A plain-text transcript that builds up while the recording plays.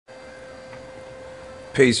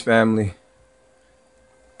Peace, family.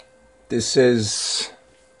 This is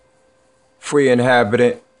Free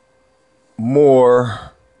Inhabitant.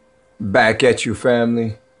 More back at you,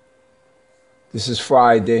 family. This is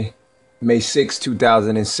Friday, May 6,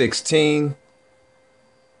 2016.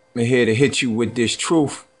 I'm here to hit you with this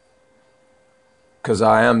truth, because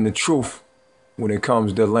I am the truth when it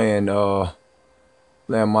comes to laying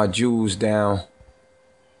my jewels down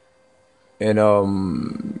and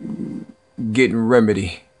getting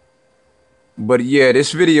remedy. But yeah,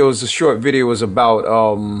 this video is a short video, is about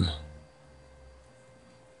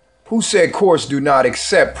who said courts do not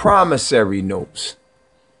accept promissory notes.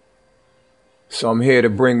 So I'm here to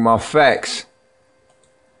bring my facts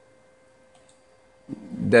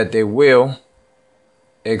that they will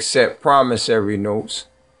accept promissory notes,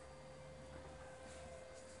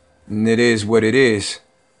 and it is what it is.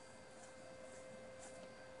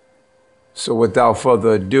 So without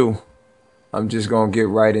further ado, I'm just going to get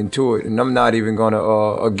right into it. And I'm not even going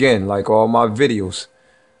to, again, like all my videos,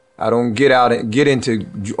 I don't get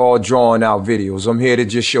into all drawn out videos. I'm here to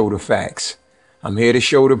just show the facts. I'm here to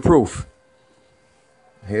show the proof.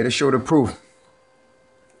 I'm here to show the proof.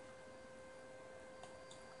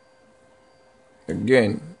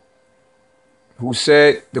 Again, who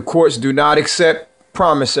said the courts do not accept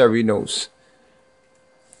promissory notes?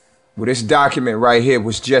 Well, this document right here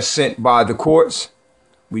was just sent by the courts.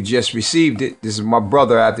 We just received it. This is my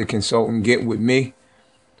brother after consulting, get with me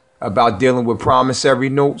about dealing with promissory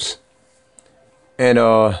notes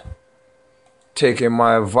and taking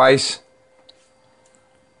my advice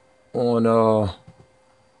on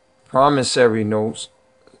promissory notes.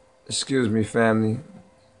 Excuse me, family.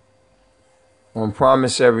 On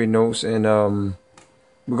promissory notes, and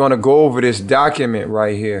we're gonna go over this document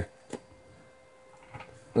right here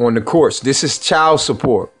on the courts. This is child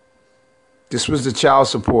support. This was the child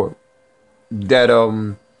support that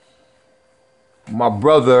my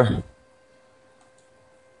brother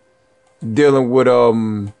dealing with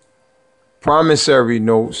promissory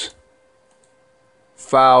notes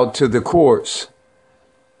filed to the courts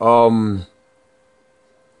right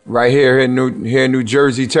here in New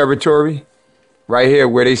Jersey territory, right here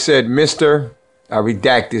where they said Mr. I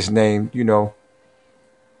redact this name, you know,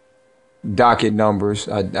 docket numbers.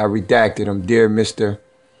 I redacted them. Dear Mr.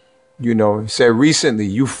 You know, said recently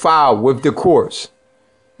you filed with the courts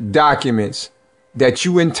documents that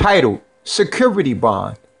you entitled security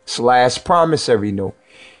bond / promissory note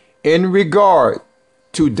in regard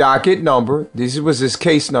to docket number. This was his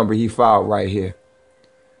case number he filed right here.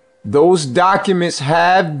 Those documents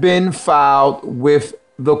have been filed with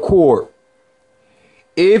the court.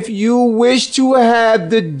 If you wish to have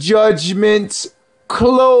the judgments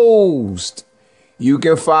closed, you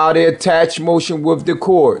can file the attached motion with the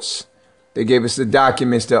courts. They gave us the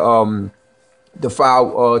documents to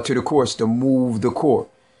file to the courts to move the court.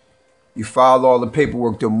 You filed all the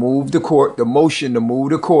paperwork to move the court, the motion to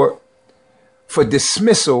move the court for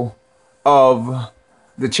dismissal of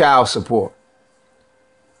the child support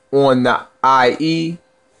on the i.e.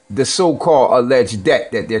 the so-called alleged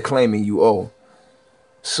debt that they're claiming you owe.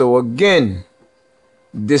 So again,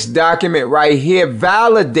 this document right here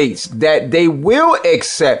validates that they will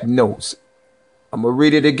accept notes. I'm going to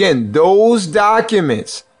read it again. Those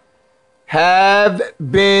documents have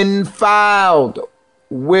been filed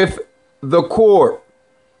with the court.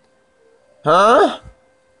 Huh?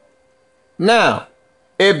 Now,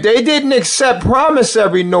 if they didn't accept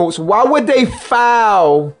promissory notes, why would they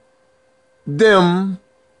file them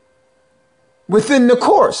within the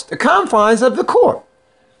courts, the confines of the court?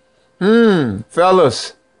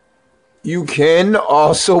 Fellas, you can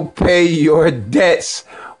also pay your debts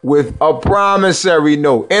with a promissory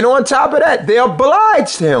note. And on top of that, they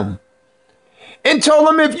obliged him and told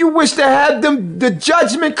him if you wish to have the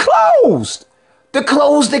judgment closed, to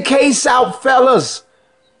close the case out, fellas.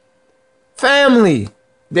 Family,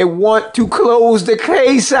 they want to close the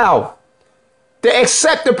case out. They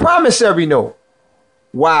accept the promissory note.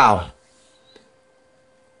 Wow.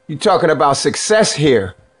 You talking about success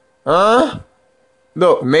here. Huh?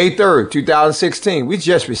 Look, May 3rd, 2016. We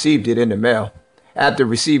just received it in the mail after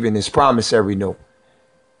receiving this promissory note.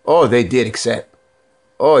 Oh, they did accept.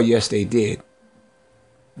 Oh, yes, they did.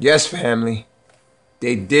 Yes, family.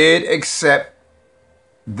 They did accept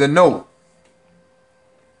the note.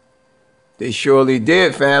 They surely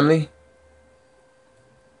did, family.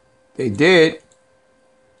 They did.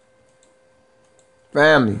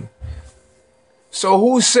 Family. So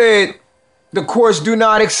who said the courts do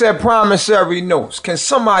not accept promissory notes? Can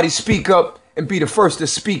somebody speak up and be the first to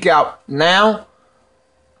speak out now?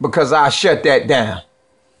 Because I shut that down.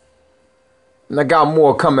 And I got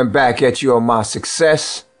more coming back at you on my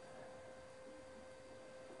success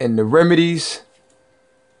and the remedies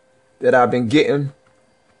that I've been getting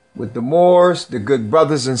with the Moors, the good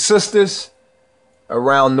brothers and sisters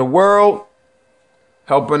around the world,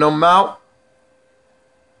 helping them out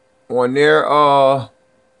on their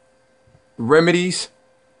remedies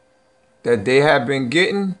that they have been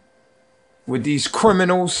getting with these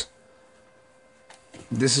criminals.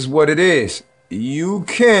 This is what it is. You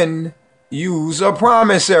can use a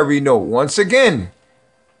promissory note. Once again,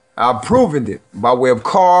 I've proven it by way of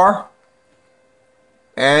car.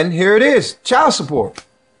 And here it is, child support.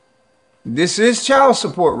 This is child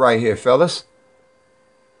support right here, fellas.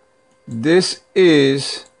 This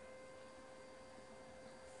is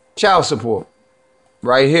child support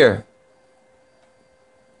right here.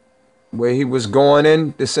 Where he was going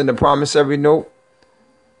in, this in the promissory note,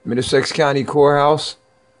 Middlesex County Courthouse,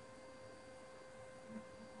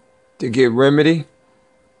 to get remedy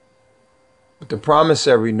with the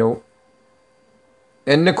promissory note.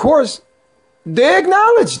 And of course, they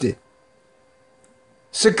acknowledged it.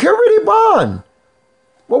 Security bond.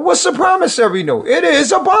 Well, what's a promissory note? It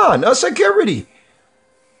is a bond, a security.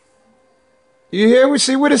 You hear? We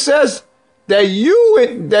see what it says? That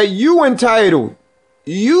you entitled.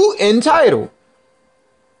 You entitled.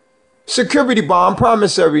 Security bond,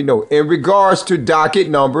 promissory note. In regards to docket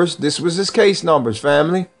numbers, this was his case numbers,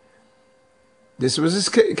 family. This was his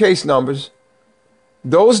case numbers.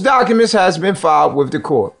 Those documents has been filed with the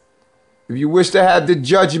court. If you wish to have the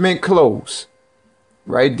judgment closed,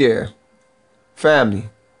 right there, family,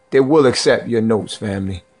 they will accept your notes,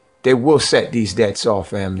 family. They will set these debts off,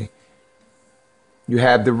 family. You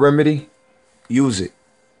have the remedy, use it.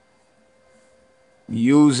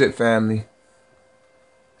 Use it, family.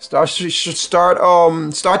 Start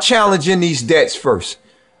challenging these debts first.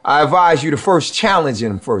 I advise you to first challenge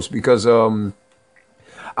them first, because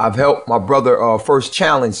I've helped my brother first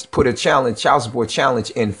put a child support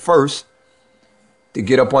challenge in first to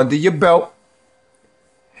get up under your belt.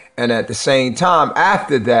 And at the same time,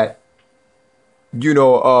 after that, you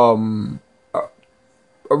know,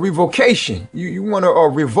 a revocation. You want to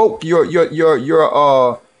revoke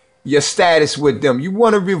your status with them. You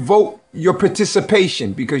want to revoke your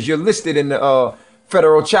participation because you're listed in the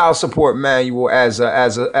federal child support manual as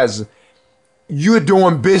you're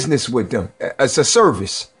doing business with them as a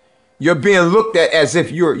service. You're being looked at as if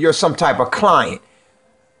you're some type of client.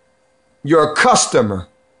 You're a customer.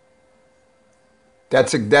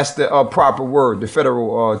 That's the proper word. The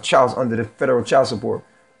federal under the federal child support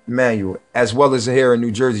manual, as well as here in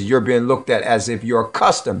New Jersey, you're being looked at as if you're a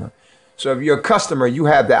customer. So if you're a customer, you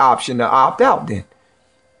have the option to opt out. Then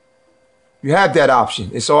you have that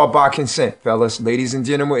option. It's all by consent, fellas, ladies and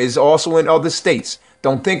gentlemen. It's also in other states.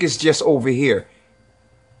 Don't think it's just over here.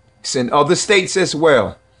 It's in other states as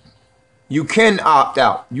well. You can opt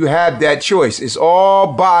out. You have that choice. It's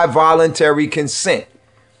all by voluntary consent.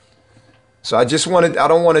 So I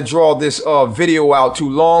don't want to draw this video out too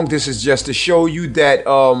long. This is just to show you that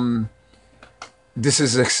this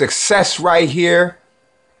is a success right here.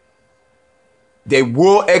 They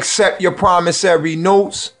will accept your promissory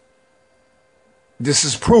notes. This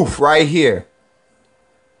is proof right here.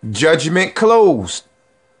 Judgment closed.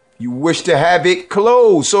 You wish to have it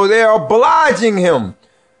closed. So they're obliging him.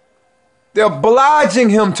 They're obliging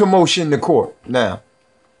him to motion the court now,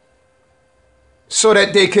 so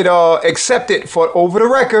that they could accept it for over the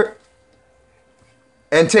record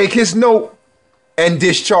and take his note and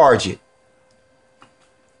discharge it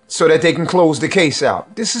so that they can close the case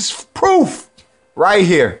out. This is proof right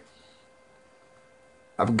here.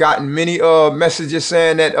 I've gotten many messages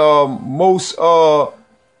saying that most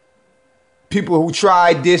people who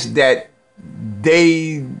tried this, that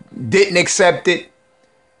they didn't accept it.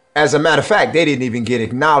 As a matter of fact, they didn't even get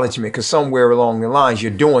acknowledgement because somewhere along the lines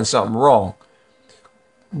you're doing something wrong.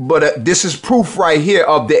 But this is proof right here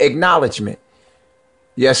of the acknowledgement.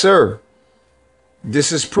 Yes, sir.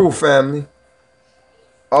 This is proof, family,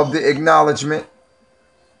 of the acknowledgement.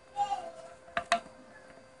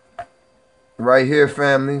 Right here,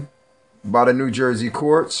 family, by the New Jersey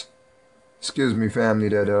courts. Excuse me, family,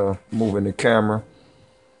 that moving the camera.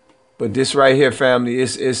 But this right here, family,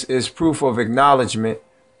 is proof of acknowledgement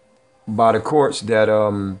by the courts that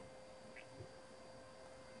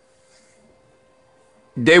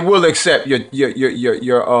they will accept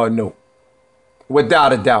your note.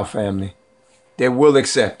 Without a doubt, family. They will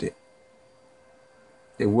accept it.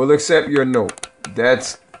 They will accept your note.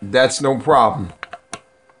 That's no problem.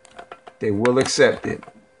 They will accept it.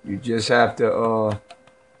 You just have to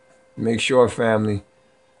make sure, family,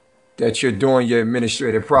 that you're doing your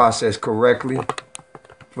administrative process correctly.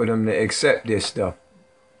 for them to accept this stuff.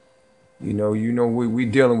 You know, we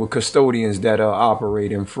dealing with custodians that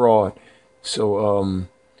operate in fraud. So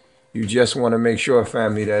you just want to make sure,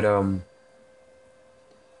 family, that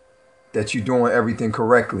that you're doing everything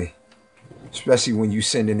correctly, especially when you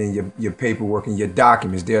sending in your paperwork and your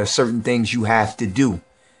documents. There are certain things you have to do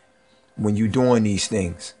when you're doing these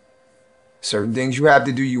things. Certain things you have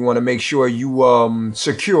to do. You want to make sure you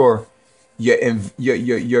secure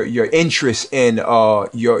your interest in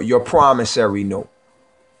your promissory note.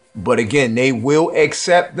 But again, they will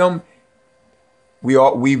accept them.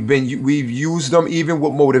 We've used them even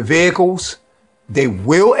with motor vehicles. They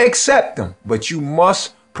will accept them, but you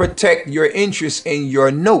must protect your interest in your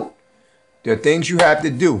note. There are things you have to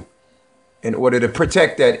do in order to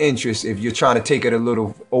protect that interest if you're trying to take it a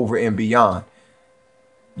little over and beyond.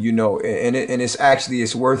 You know, and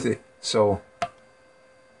it's worth it. So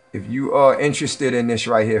if you are interested in this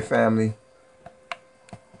right here, family,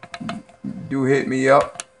 do hit me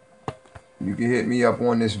up. You can hit me up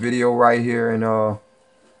on this video right here and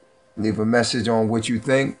leave a message on what you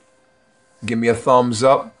think. Give me a thumbs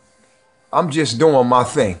up. I'm just doing my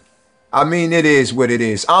thing. I mean, it is what it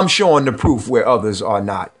is. I'm showing the proof where others are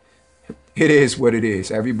not. It is what it is.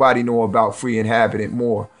 Everybody know about free inhabitant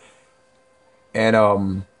more. And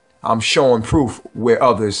I'm showing proof where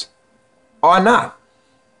others are not.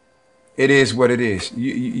 It is what it is.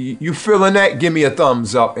 You feeling that? Give me a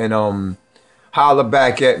thumbs up and holler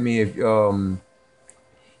back at me if you're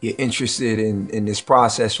interested in this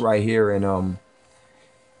process right here. And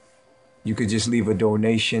you could just leave a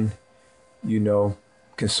donation, you know,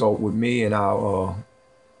 consult with me, and I'll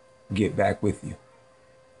get back with you.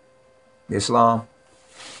 Islam,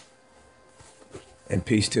 and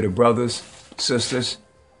peace to the brothers, sisters,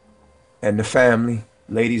 and the family.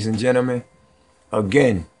 Ladies and gentlemen,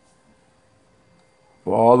 again,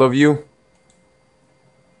 for all of you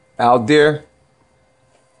out there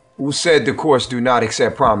who said the courts do not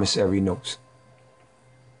accept promissory notes,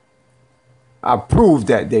 I proved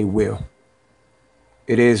that they will.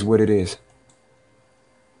 It is what it is.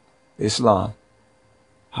 Islam,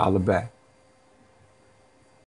 holla back.